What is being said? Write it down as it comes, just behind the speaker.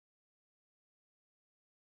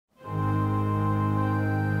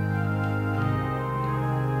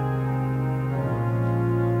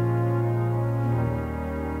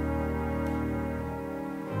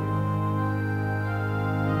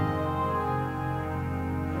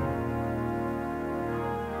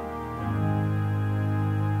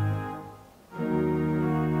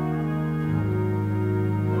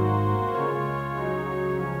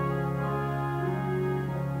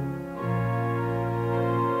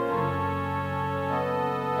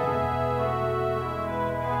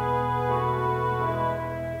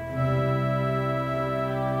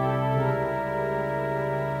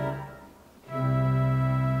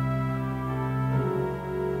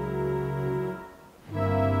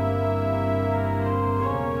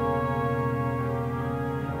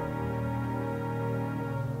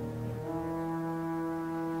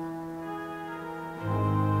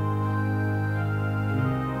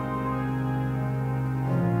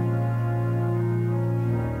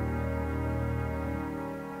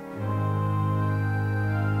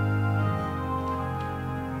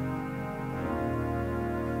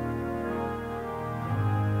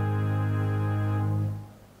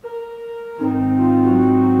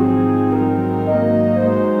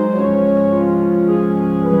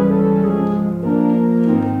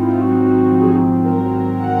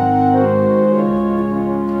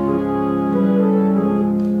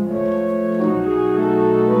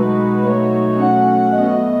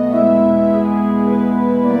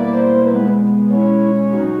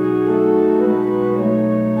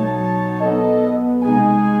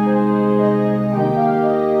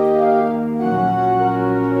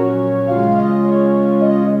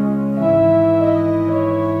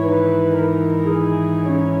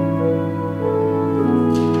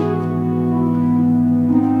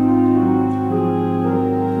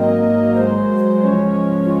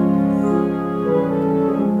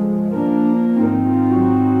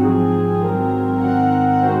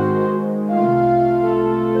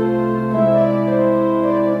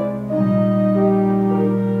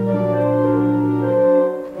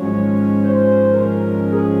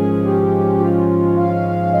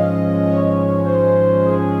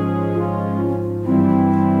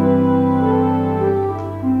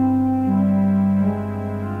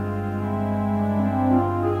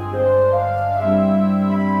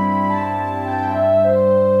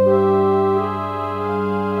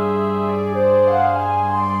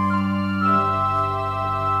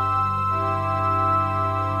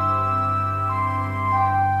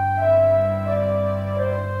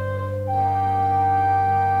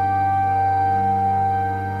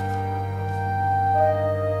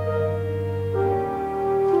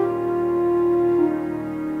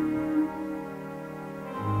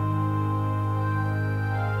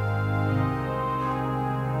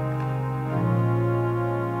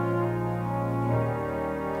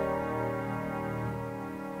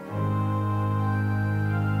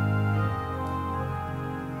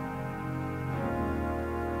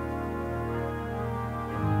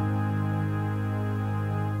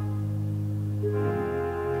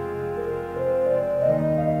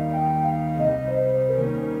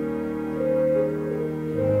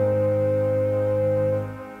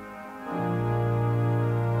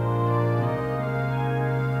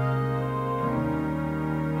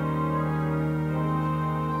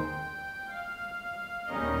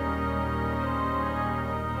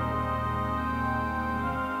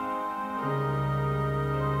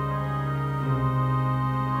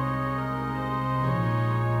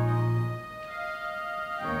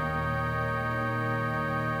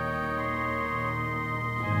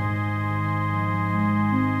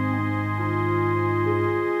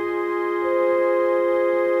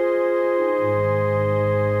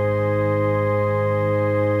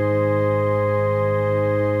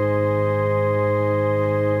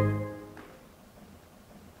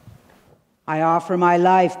I offer my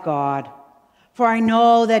life, God, for I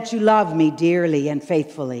know that you love me dearly and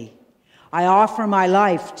faithfully. I offer my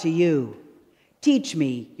life to you. Teach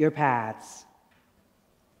me your paths.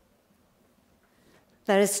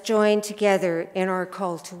 Let us join together in our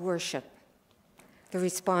call to worship. The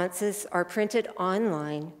responses are printed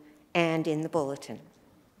online and in the bulletin.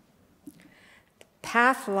 The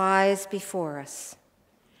path lies before us.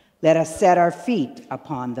 Let us set our feet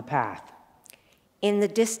upon the path. In the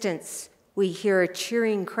distance, we hear a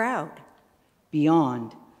cheering crowd.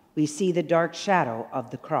 Beyond, we see the dark shadow of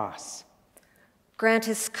the cross. Grant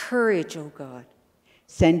us courage, O God.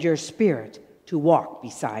 Send your Spirit to walk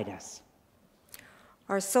beside us.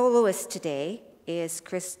 Our soloist today is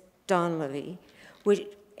Chris Donnelly,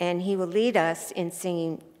 and he will lead us in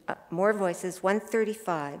singing More Voices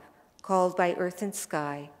 135, Called by Earth and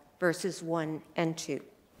Sky, verses 1 and 2.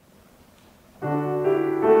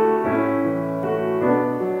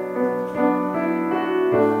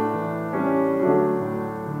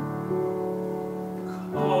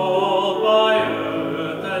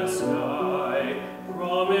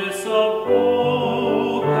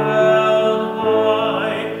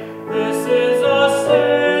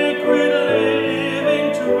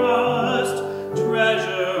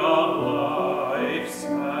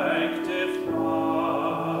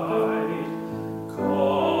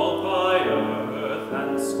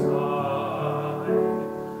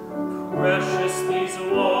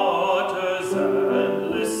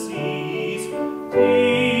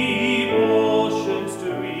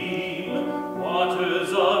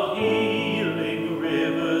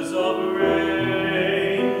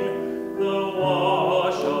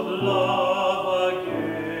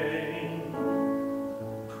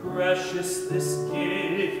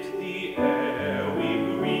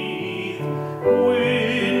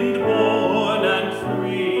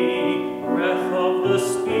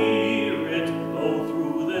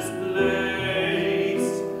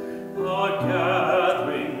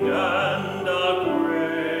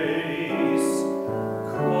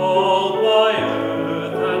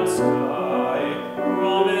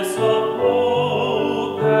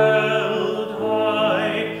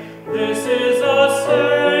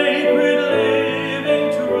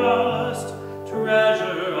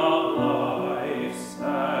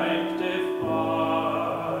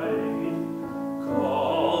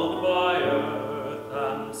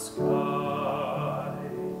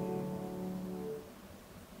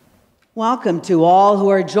 Welcome to all who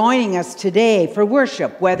are joining us today for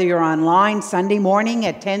worship, whether you're online Sunday morning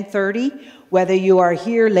at 10:30, whether you are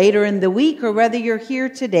here later in the week, or whether you're here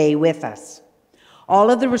today with us.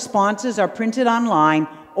 All of the responses are printed online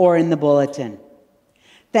or in the bulletin.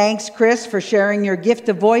 Thanks, Chris, for sharing your gift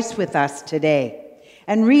of voice with us today.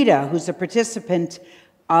 And Rita, who's a participant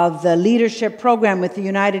of the leadership program with the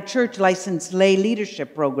United Church Licensed Lay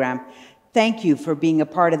Leadership Program, thank you for being a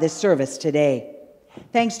part of this service today.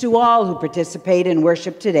 Thanks to all who participate in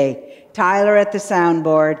worship today. Tyler at the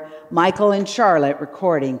soundboard, Michael and Charlotte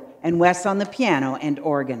recording, and Wes on the piano and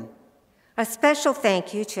organ. A special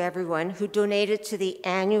thank you to everyone who donated to the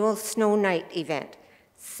annual Snow Night event,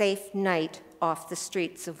 Safe Night Off the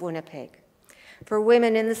Streets of Winnipeg, for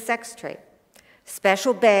women in the sex trade.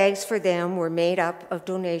 Special bags for them were made up of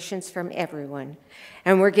donations from everyone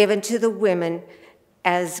and were given to the women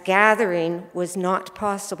as gathering was not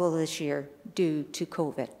possible this year due to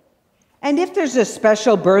COVID. And if there's a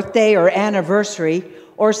special birthday or anniversary,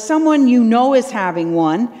 or someone you know is having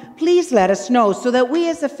one, please let us know so that we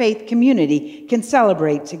as a faith community can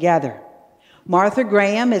celebrate together. Martha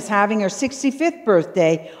Graham is having her 65th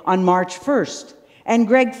birthday on March 1st, and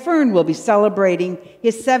Greg Fern will be celebrating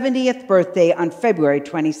his 70th birthday on February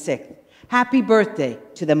 26th. Happy birthday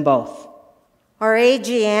to them both. Our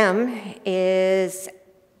AGM is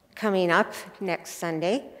coming up next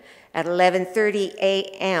Sunday at 11:30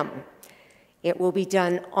 a.m. It will be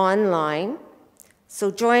done online, so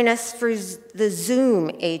join us for the Zoom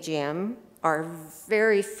AGM, our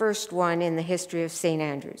very first one in the history of St.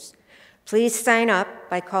 Andrews. Please sign up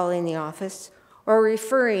by calling the office or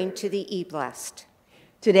referring to the e-blast.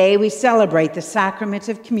 Today we celebrate the sacrament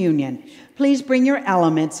of communion. Please bring your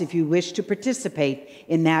elements if you wish to participate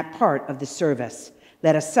in that part of the service.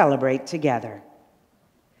 Let us celebrate together.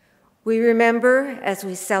 We remember, as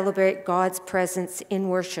we celebrate God's presence in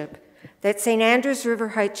worship, that St. Andrews River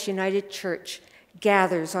Heights United Church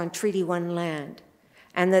gathers on Treaty 1 land,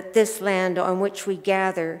 and that this land on which we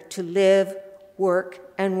gather to live,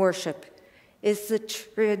 work, and worship is the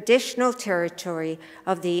traditional territory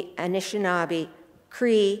of the Anishinaabe,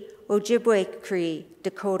 Cree, Ojibwe Cree,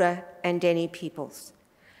 Dakota, and Dene peoples,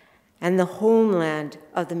 and the homeland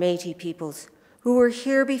of the Métis peoples, who were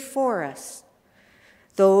here before us,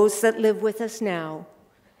 those that live with us now,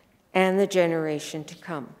 and the generation to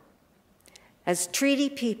come. As treaty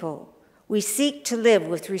people, we seek to live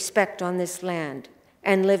with respect on this land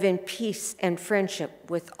and live in peace and friendship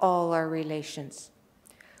with all our relations.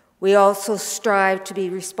 We also strive to be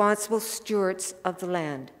responsible stewards of the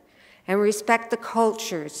land and respect the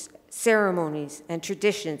cultures, ceremonies, and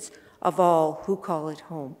traditions of all who call it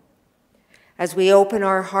home. As we open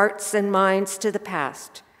our hearts and minds to the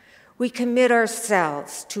past, we commit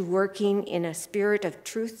ourselves to working in a spirit of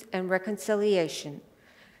truth and reconciliation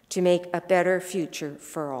to make a better future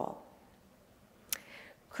for all.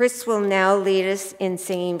 Chris will now lead us in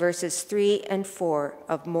singing verses 3 and 4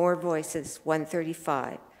 of More Voices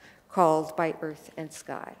 135, called by Earth and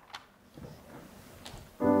Sky.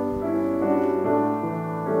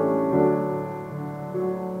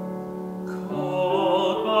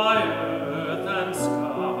 Called by earth and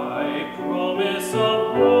sky, promise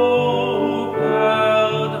of hope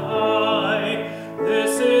held high.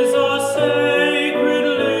 This is our sacred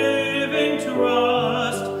living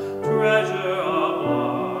trust, treasure of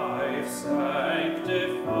life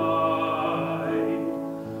sanctified.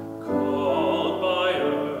 Called by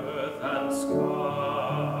earth and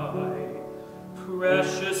sky,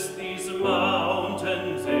 precious these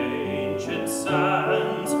mountains, ancient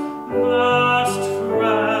sands, vast,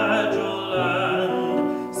 fragile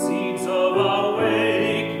land, seeds of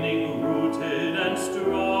awakening, rooted and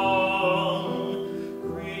strong,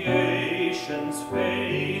 creation's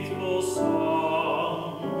faithful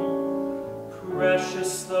song.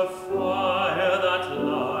 Precious the fire that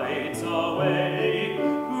lights our way,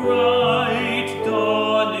 bright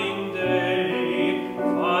dawning day,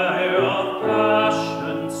 fire of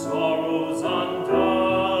passion, sorrows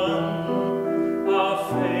undone, our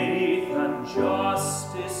faith and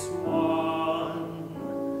justice won.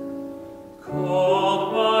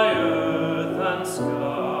 Called by earth and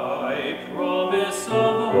sky, promise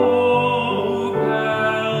of hope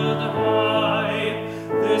held high.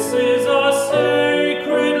 This is our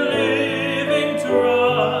sacred living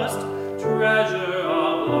trust, treasure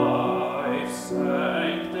of life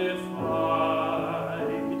sanctified.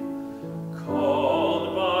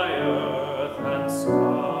 Called by earth and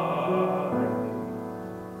sky,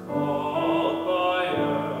 called by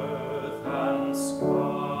earth and sky.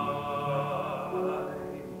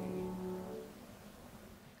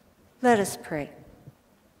 Let us pray.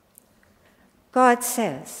 God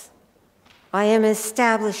says, I am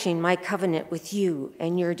establishing my covenant with you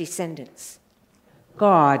and your descendants.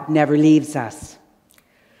 God never leaves us.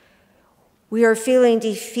 We are feeling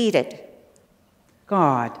defeated.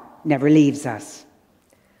 God never leaves us.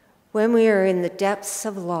 When we are in the depths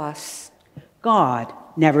of loss, God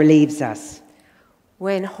never leaves us.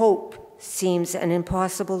 when hope seems an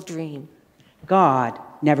impossible dream, God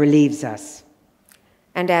never leaves us.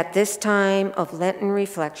 and at this time of Lenten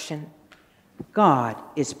reflection, God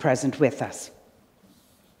is present with us.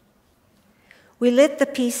 we lit the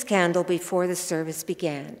peace candle before the service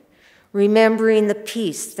began, remembering the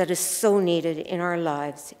peace that is so needed in our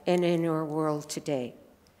lives and in our world today.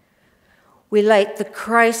 We light the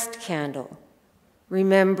Christ candle,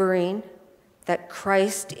 remembering that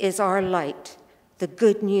Christ is our light, the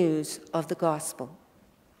good news of the gospel.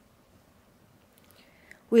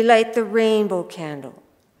 We light the rainbow candle,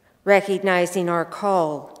 recognizing our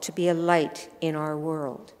call to be a light in our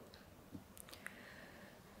world.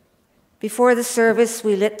 Before the service,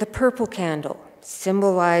 we lit the purple candle,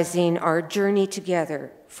 symbolizing our journey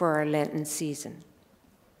together for our Lenten season.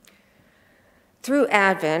 Through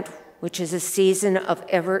Advent, which is a season of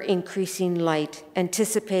ever-increasing light,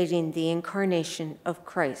 anticipating the incarnation of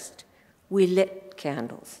Christ, we lit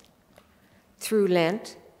candles. Through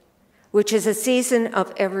Lent, which is a season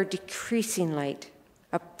of ever-decreasing light,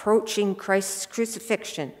 approaching Christ's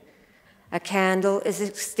crucifixion, a candle is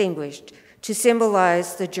extinguished to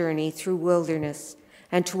symbolize the journey through wilderness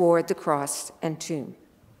and toward the cross and tomb.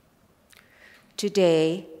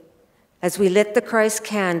 Today, as we lit the Christ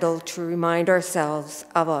candle to remind ourselves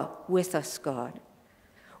of a with us God,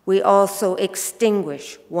 we also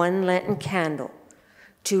extinguish one Lenten candle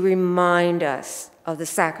to remind us of the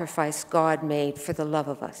sacrifice God made for the love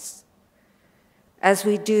of us. As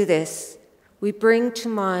we do this, we bring to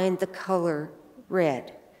mind the color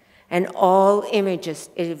red and all images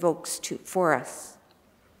it evokes for us.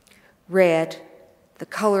 Red, the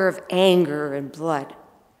color of anger and blood,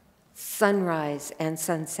 sunrise and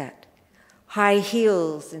sunset, high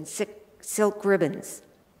heels and silk ribbons.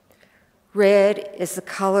 Red is the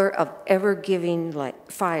color of ever-giving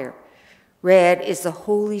fire. Red is the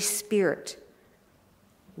Holy Spirit.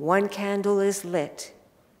 One candle is lit,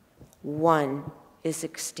 one is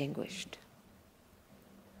extinguished.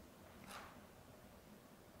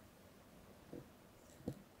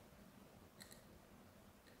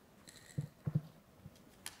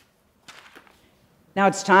 Now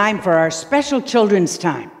it's time for our special children's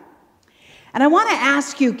time. And I want to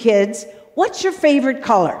ask you kids, what's your favorite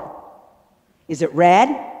color? Is it red?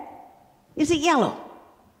 Is it yellow?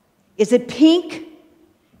 Is it pink?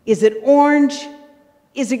 Is it orange?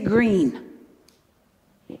 Is it green?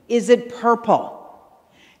 Is it purple?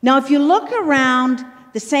 Now, if you look around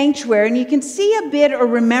the sanctuary and you can see a bit or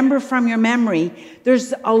remember from your memory,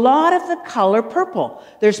 there's a lot of the color purple.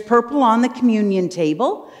 There's purple on the communion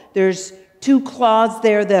table. There's 2 cloths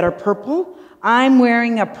there that are purple. I'm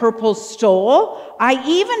wearing a purple stole. I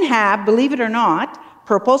even have, believe it or not,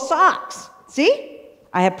 purple socks. See?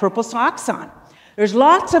 I have purple socks on. There's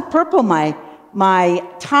lots of purple. My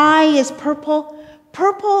tie is purple.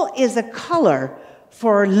 Purple is a color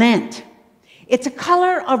for Lent. It's a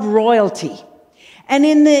color of royalty. And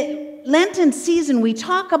in the Lenten season, we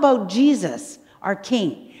talk about Jesus, our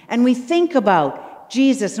King. And we think about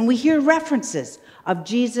Jesus, and we hear references of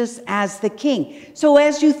Jesus as the King. So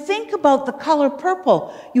as you think about the color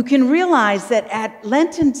purple, you can realize that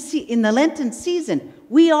in the Lenten season,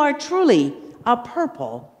 we are truly a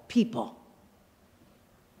purple people.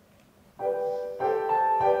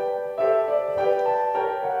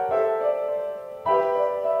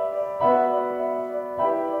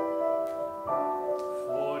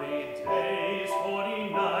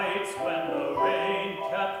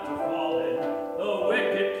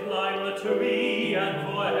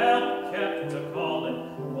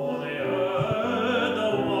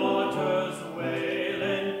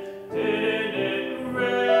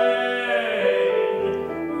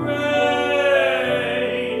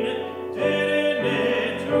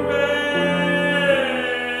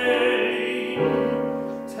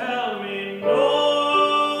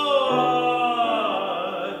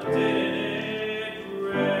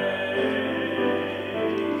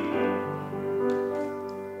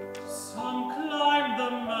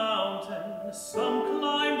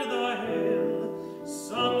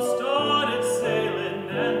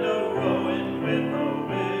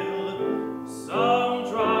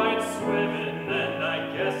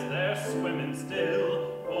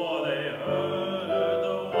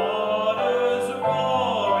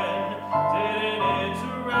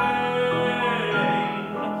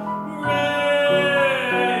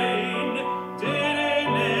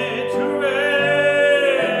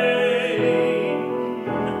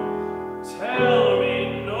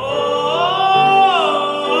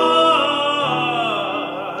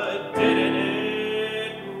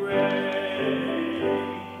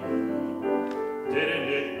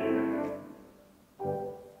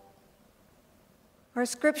 Our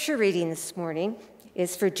scripture reading this morning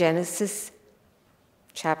is for Genesis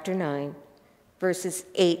chapter 9, verses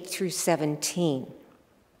 8 through 17.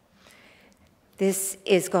 This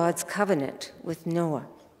is God's covenant with Noah.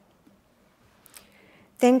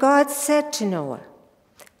 Then God said to Noah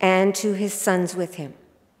and to his sons with him,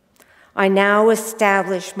 I now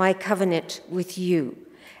establish my covenant with you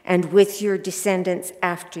and with your descendants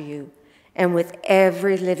after you and with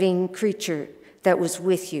every living creature that was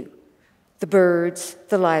with you, the birds,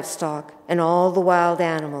 the livestock, and all the wild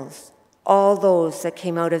animals, all those that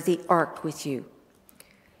came out of the ark with you.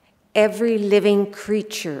 Every living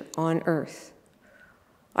creature on earth.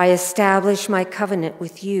 I establish my covenant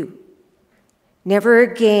with you. Never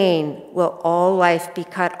again will all life be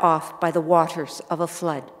cut off by the waters of a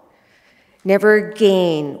flood. Never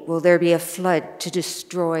again will there be a flood to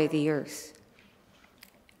destroy the earth.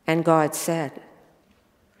 And God said,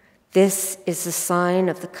 this is the sign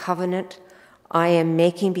of the covenant I am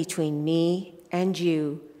making between me and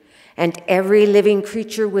you and every living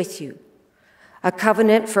creature with you, a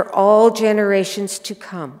covenant for all generations to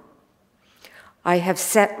come. I have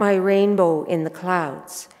set my rainbow in the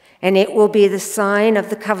clouds, and it will be the sign of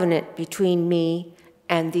the covenant between me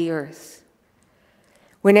and the earth.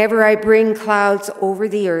 Whenever I bring clouds over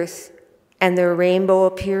the earth and the rainbow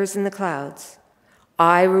appears in the clouds,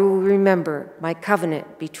 I will remember my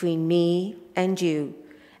covenant between me and you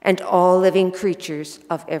and all living creatures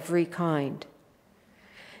of every kind.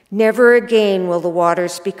 Never again will the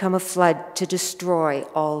waters become a flood to destroy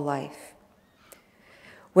all life.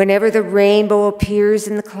 Whenever the rainbow appears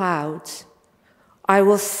in the clouds, I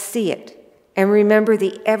will see it and remember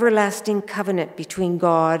the everlasting covenant between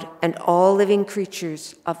God and all living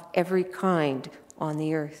creatures of every kind on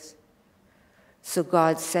the earth. So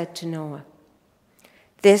God said to Noah,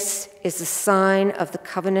 this is the sign of the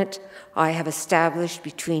covenant I have established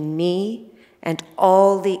between me and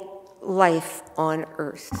all the life on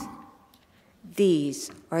earth.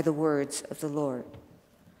 These are the words of the Lord.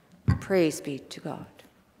 Praise be to God.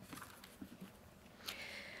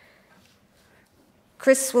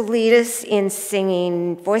 Chris will lead us in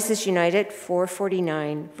singing Voices United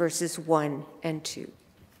 449, verses 1 and 2.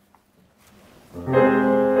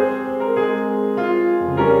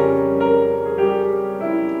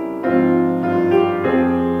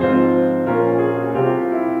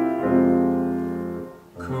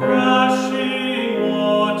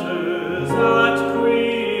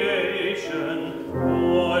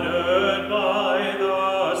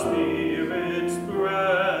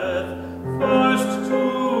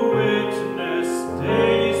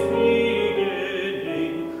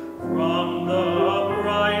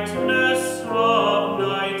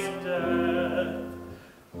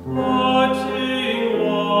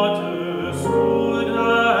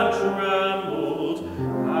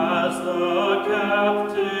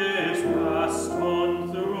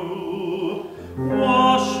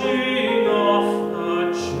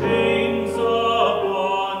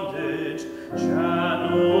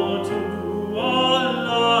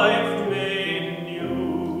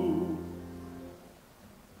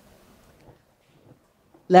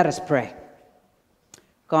 Let us pray.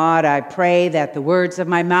 God, I pray that the words of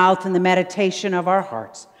my mouth and the meditation of our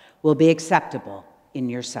hearts will be acceptable in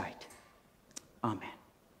your sight. Amen.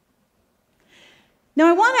 Now,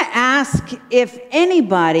 I want to ask if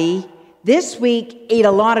anybody this week ate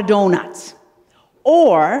a lot of donuts,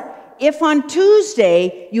 or if on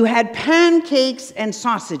Tuesday you had pancakes and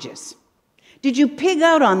sausages. Did you pig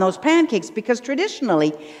out on those pancakes? Because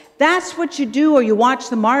traditionally, that's what you do, or you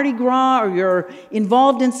watch the Mardi Gras, or you're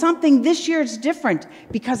involved in something. This year it's different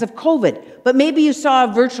because of COVID. But maybe you saw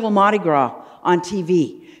a virtual Mardi Gras on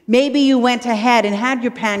TV. Maybe you went ahead and had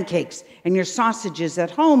your pancakes and your sausages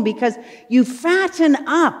at home because you fatten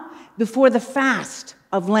up before the fast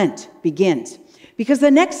of Lent begins. Because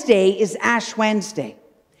the next day is Ash Wednesday.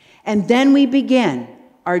 And then we begin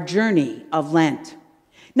our journey of Lent.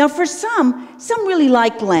 Now, for some really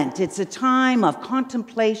like Lent. It's a time of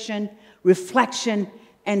contemplation, reflection,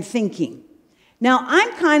 and thinking. Now,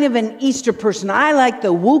 I'm kind of an Easter person. I like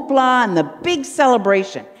the whoopla and the big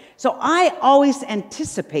celebration. So I always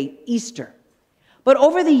anticipate Easter. But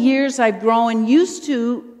over the years, I've grown used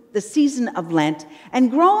to the season of Lent and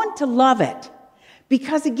grown to love it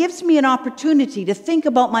because it gives me an opportunity to think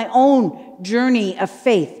about my own journey of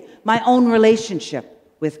faith, my own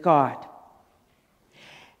relationship with God.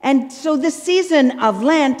 And so this season of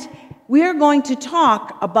Lent, we're going to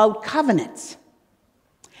talk about covenants.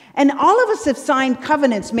 And all of us have signed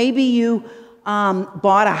covenants. Maybe you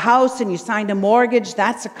bought a house and you signed a mortgage.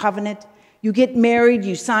 That's a covenant. You get married,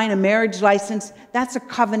 you sign a marriage license. That's a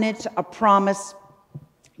covenant, a promise.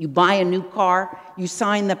 You buy a new car, you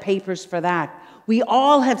sign the papers for that. We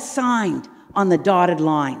all have signed on the dotted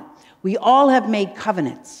line. We all have made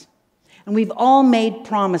covenants. And we've all made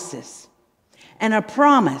promises. And a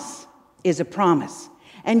promise is a promise.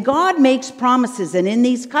 And God makes promises, and in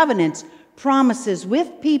these covenants, promises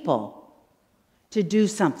with people to do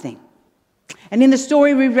something. And in the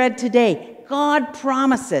story we read today, God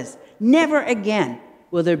promises, never again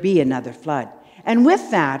will there be another flood. And with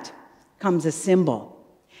that comes a symbol.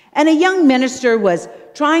 And a young minister was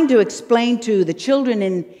trying to explain to the children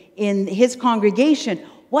in his congregation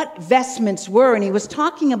what vestments were, and he was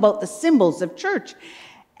talking about the symbols of church.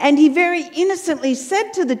 And he very innocently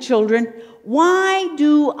said to the children, "Why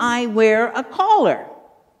do I wear a collar?"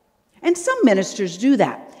 And some ministers do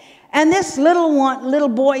that. And this little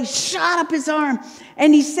boy shot up his arm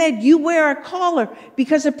and he said, "You wear a collar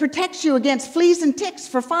because it protects you against fleas and ticks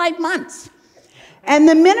for 5 months." And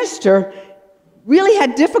the minister really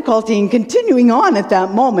had difficulty in continuing on at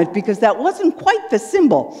that moment because that wasn't quite the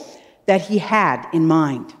symbol that he had in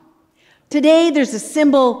mind. Today, there's a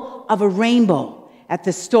symbol of a rainbow at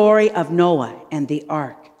the story of Noah and the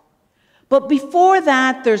ark. But before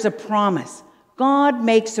that, there's a promise. God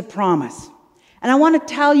makes a promise. And I want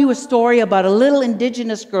to tell you a story about a little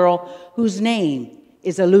indigenous girl whose name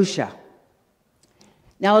is Alusha.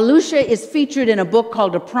 Now, Alusha is featured in a book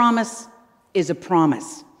called A Promise is a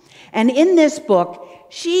Promise. And in this book,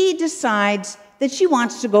 she decides that she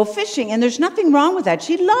wants to go fishing. And there's nothing wrong with that.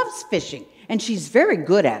 She loves fishing, and she's very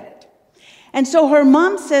good at it. And so her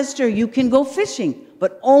mom says to her, "You can go fishing,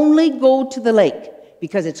 but only go to the lake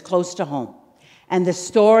because it's close to home." And the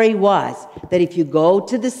story was that if you go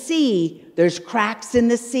to the sea, there's cracks in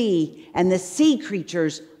the sea, and the sea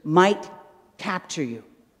creatures might capture you.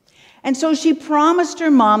 And so she promised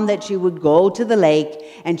her mom that she would go to the lake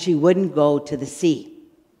and she wouldn't go to the sea.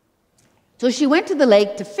 So she went to the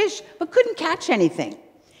lake to fish, but couldn't catch anything.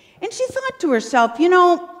 And she thought to herself,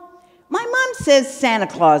 My mom says Santa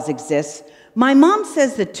Claus exists. My mom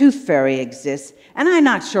says the tooth fairy exists, and I'm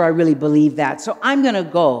not sure I really believe that, so I'm going to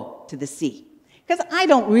go to the sea. Because I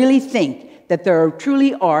don't really think that there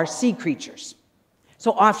truly are sea creatures.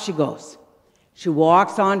 So off she goes. She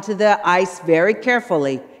walks onto the ice very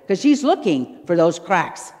carefully because she's looking for those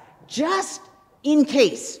cracks, just in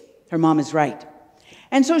case her mom is right.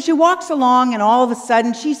 And so she walks along, and all of a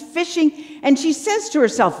sudden she's fishing, and she says to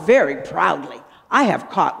herself very proudly, I have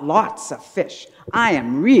caught lots of fish. I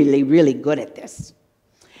am really, really good at this.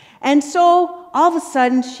 And so all of a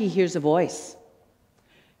sudden she hears a voice.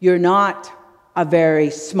 You're not a very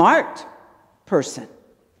smart person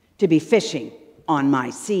to be fishing on my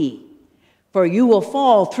sea, for you will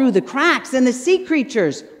fall through the cracks and the sea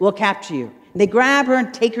creatures will capture you. And they grab her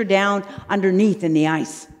and take her down underneath in the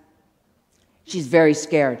ice. She's very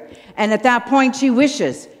scared. And at that point, she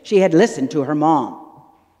wishes she had listened to her mom.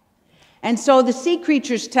 And so the sea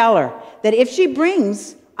creatures tell her that if she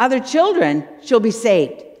brings other children, she'll be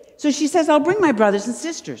saved. So she says, I'll bring my brothers and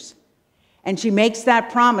sisters. And she makes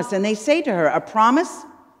that promise. And they say to her, a promise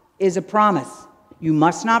is a promise. You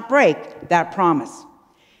must not break that promise.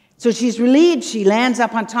 So she's relieved. She lands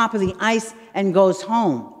up on top of the ice and goes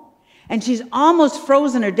home. And she's almost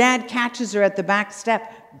frozen. Her dad catches her at the back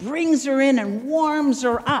step, brings her in and warms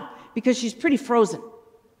her up because she's pretty frozen.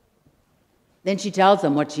 Then she tells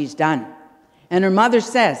them what she's done. And her mother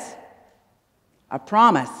says, a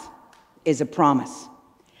promise is a promise.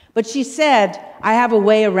 But she said, I have a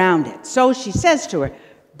way around it. So she says to her,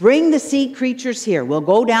 bring the sea creatures here. We'll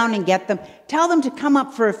go down and get them. Tell them to come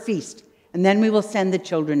up for a feast. And then we will send the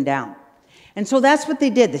children down. And so that's what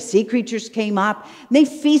they did. The sea creatures came up. And they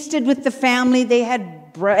feasted with the family. They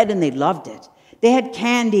had bread and they loved it. They had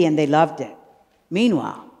candy and they loved it.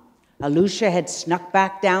 Meanwhile, Alusha had snuck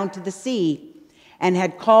back down to the sea and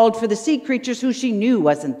had called for the sea creatures who she knew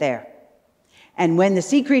wasn't there. And when the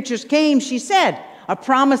sea creatures came, she said, a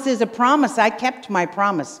promise is a promise. I kept my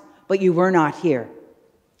promise, but you were not here.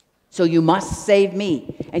 So you must save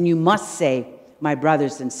me, and you must save my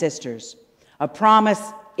brothers and sisters. A promise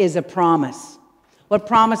is a promise. What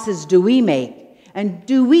promises do we make? And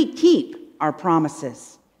do we keep our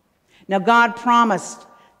promises? Now, God promised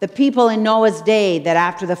the people in Noah's day that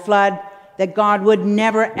after the flood, that God would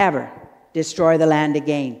never, ever destroy the land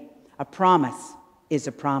again. A promise is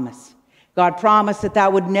a promise. God promised that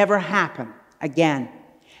that would never happen again.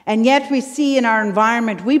 And yet we see in our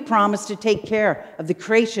environment, we promise to take care of the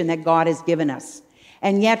creation that God has given us.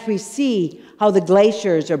 And yet we see how the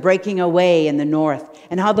glaciers are breaking away in the north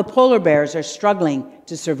and how the polar bears are struggling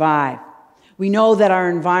to survive. We know that our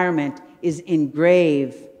environment is in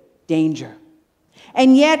grave danger.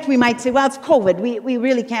 And yet we might say, well, it's COVID. We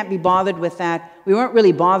really can't be bothered with that. We weren't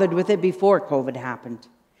really bothered with it before COVID happened.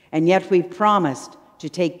 And yet we've promised to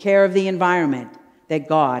take care of the environment that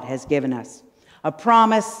God has given us. A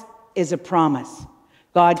promise is a promise.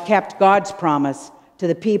 God kept God's promise to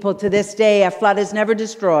the people to this day. A flood has never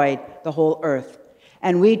destroyed the whole earth.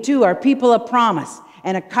 And we too are people of promise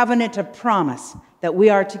and a covenant of promise that we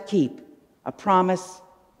are to keep. A promise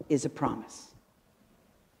is a promise.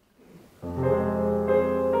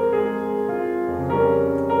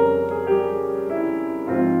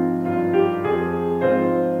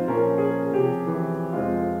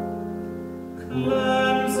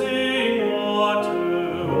 Cleansing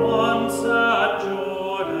water once at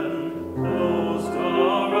Jordan, closed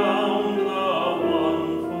around the one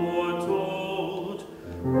foretold,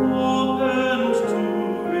 opened to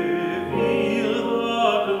reveal the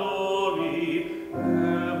glory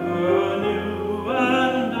ever new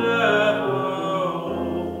and ever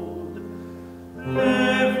old.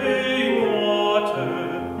 Living water,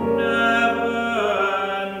 never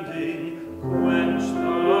ending, quench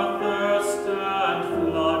the thirst and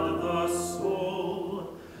flood the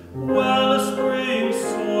soul. Wellspring,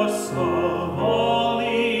 source of all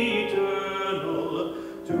eternal,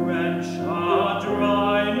 drench our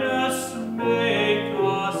dryness, make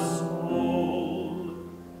us whole.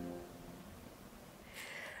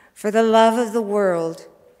 For the love of the world,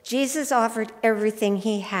 Jesus offered everything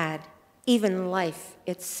he had, even life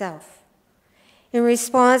itself. In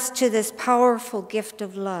response to this powerful gift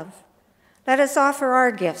of love, let us offer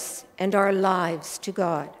our gifts and our lives to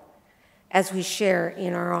God as we share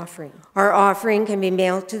in our offering. Our offering can be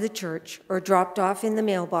mailed to the church or dropped off in the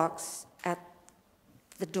mailbox at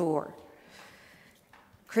the door.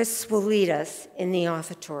 Chris will lead us in the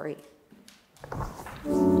offertory.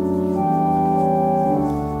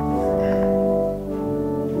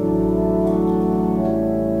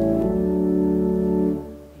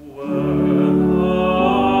 Where the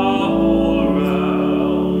whole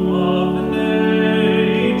realm of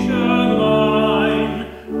nature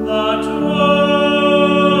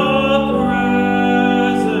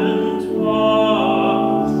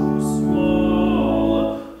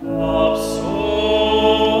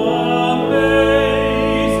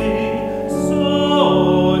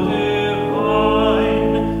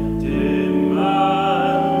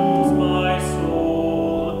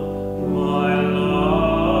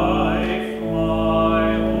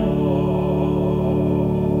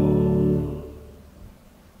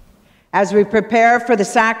As we prepare for the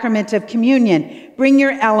sacrament of communion, bring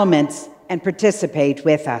your elements and participate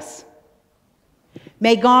with us.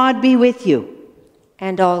 May God be with you.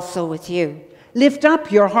 And also with you. Lift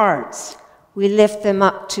up your hearts. We lift them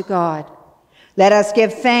up to God. Let us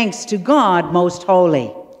give thanks to God most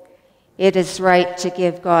holy. It is right to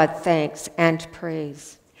give God thanks and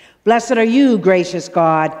praise. Blessed are you, gracious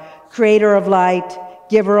God, creator of light,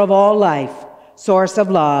 giver of all life, source of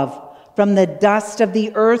love. From the dust of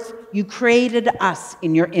the earth, you created us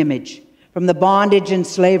in your image. From the bondage and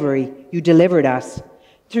slavery, you delivered us.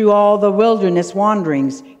 Through all the wilderness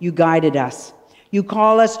wanderings, you guided us. You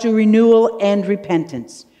call us to renewal and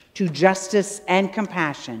repentance, to justice and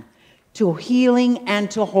compassion, to healing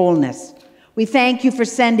and to wholeness. We thank you for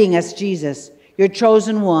sending us Jesus, your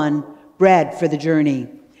chosen one, bread for the journey.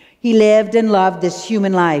 He lived and loved this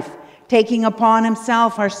human life, taking upon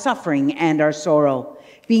himself our suffering and our sorrow,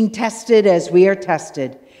 being tested as we are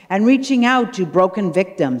tested, and reaching out to broken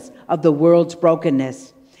victims of the world's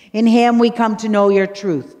brokenness. In him we come to know your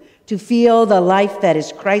truth, to feel the life that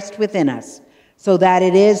is Christ within us, so that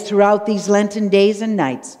it is throughout these Lenten days and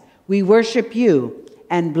nights we worship you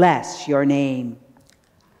and bless your name.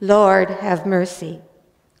 Lord, have mercy.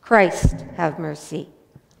 Christ, have mercy.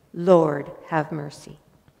 Lord, have mercy.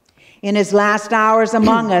 In his last hours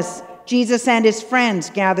among us, Jesus and his friends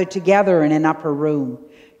gathered together in an upper room.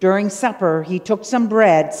 During supper, he took some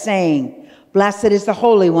bread, saying, "Blessed is the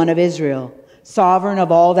Holy One of Israel, sovereign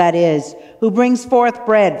of all that is, who brings forth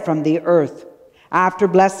bread from the earth." After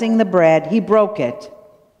blessing the bread, he broke it,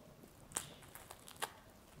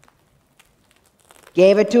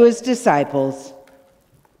 gave it to his disciples,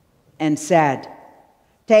 and said,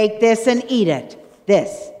 "Take this and eat it.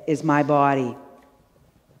 This is my body."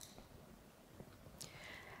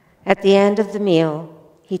 At the end of the meal,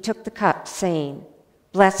 he took the cup, saying,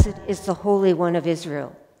 "Blessed is the Holy One of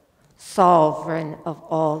Israel, sovereign of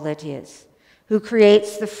all that is, who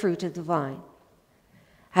creates the fruit of the vine."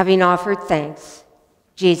 Having offered thanks,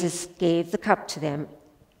 Jesus gave the cup to them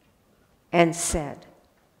and said,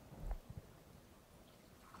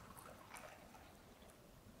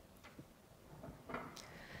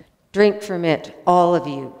 "Drink from it, all of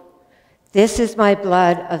you. This is my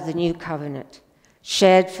blood of the new covenant,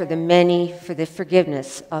 shed for the many for the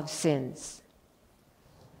forgiveness of sins."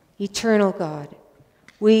 Eternal God,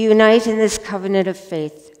 we unite in this covenant of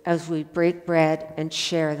faith as we break bread and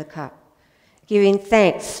share the cup, giving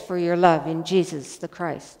thanks for your love in Jesus the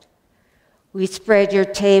Christ. We spread your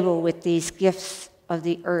table with these gifts of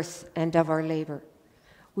the earth and of our labor.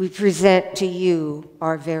 We present to you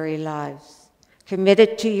our very lives,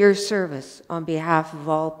 committed to your service on behalf of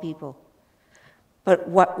all people. But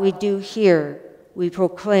what we do here, we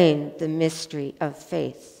proclaim the mystery of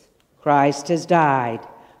faith. Christ has died.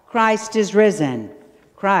 Christ is risen.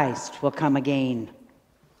 Christ will come again.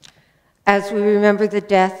 As we remember the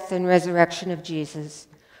death and resurrection of Jesus,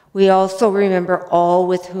 we also remember all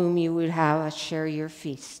with whom you would have us share your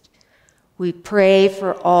feast. We pray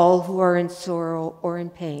for all who are in sorrow or in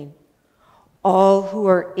pain, all who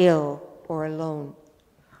are ill or alone,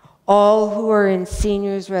 all who are in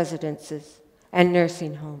seniors' residences and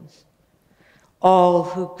nursing homes, all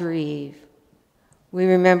who grieve. We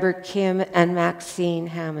remember Kim and Maxine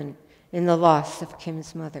Hammond in the loss of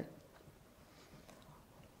Kim's mother.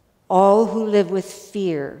 All who live with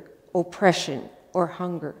fear, oppression, or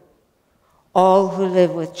hunger. All who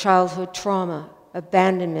live with childhood trauma,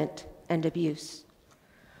 abandonment, and abuse.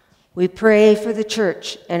 We pray for the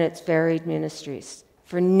church and its varied ministries,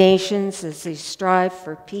 for nations as they strive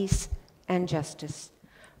for peace and justice,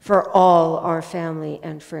 for all our family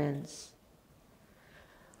and friends.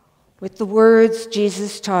 With the words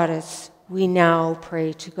Jesus taught us, we now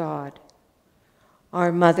pray to God.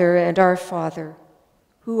 Our Mother and our Father,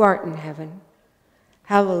 who art in heaven,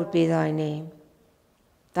 hallowed be thy name.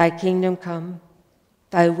 Thy kingdom come,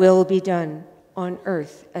 thy will be done on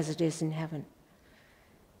earth as it is in heaven.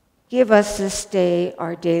 Give us this day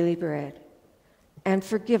our daily bread, and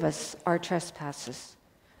forgive us our trespasses,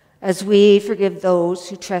 as we forgive those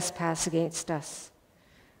who trespass against us.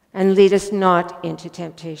 And lead us not into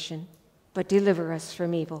temptation, but deliver us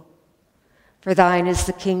from evil. For thine is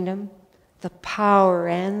the kingdom, the power,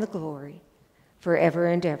 and the glory, forever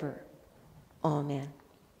and ever. Amen.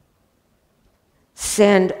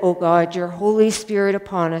 Send, O God, your Holy Spirit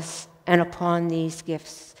upon us and upon these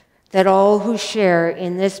gifts, that all who share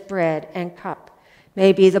in this bread and cup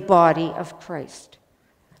may be the body of Christ,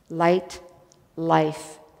 light,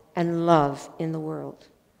 life, and love in the world.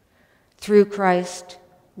 Through Christ,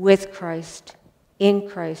 with Christ, in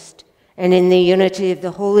Christ, and in the unity of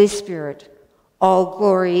the Holy Spirit, all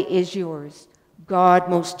glory is yours, God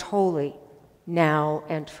most holy, now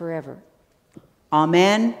and forever.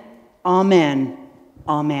 Amen, amen,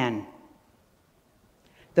 amen.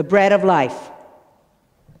 The bread of life.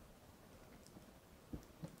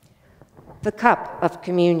 The cup of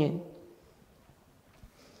communion.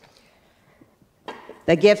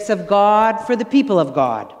 The gifts of God for the people of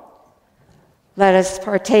God. Let us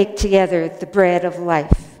partake together the bread of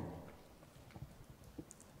life.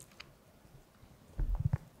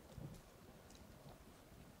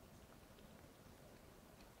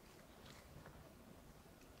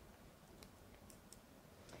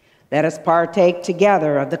 Let us partake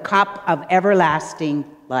together of the cup of everlasting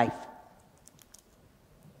life.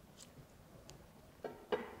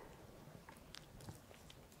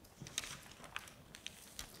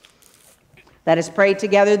 Let us pray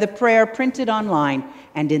together the prayer printed online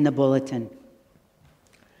and in the bulletin.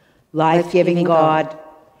 Life-giving God,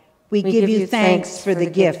 we give you thanks for the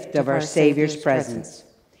gift of our Savior's presence.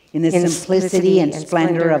 In the simplicity and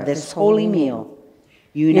splendor of this holy meal,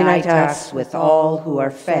 unite us with all who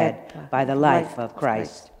are fed by the life of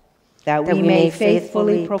Christ, that we may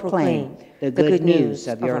faithfully proclaim the good news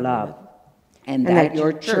of your love, and that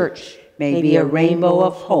your church may be a rainbow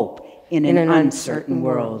of hope in an uncertain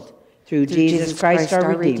world. Through Jesus Christ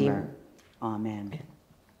our Redeemer. Amen.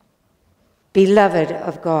 Beloved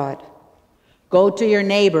of God, go to your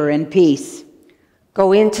neighbor in peace.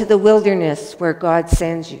 Go into the wilderness where God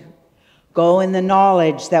sends you. Go in the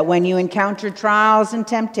knowledge that when you encounter trials and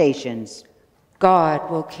temptations,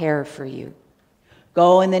 God will care for you.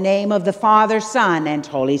 Go in the name of the Father, Son, and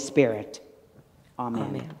Holy Spirit.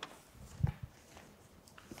 Amen.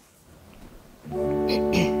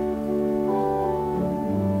 Amen.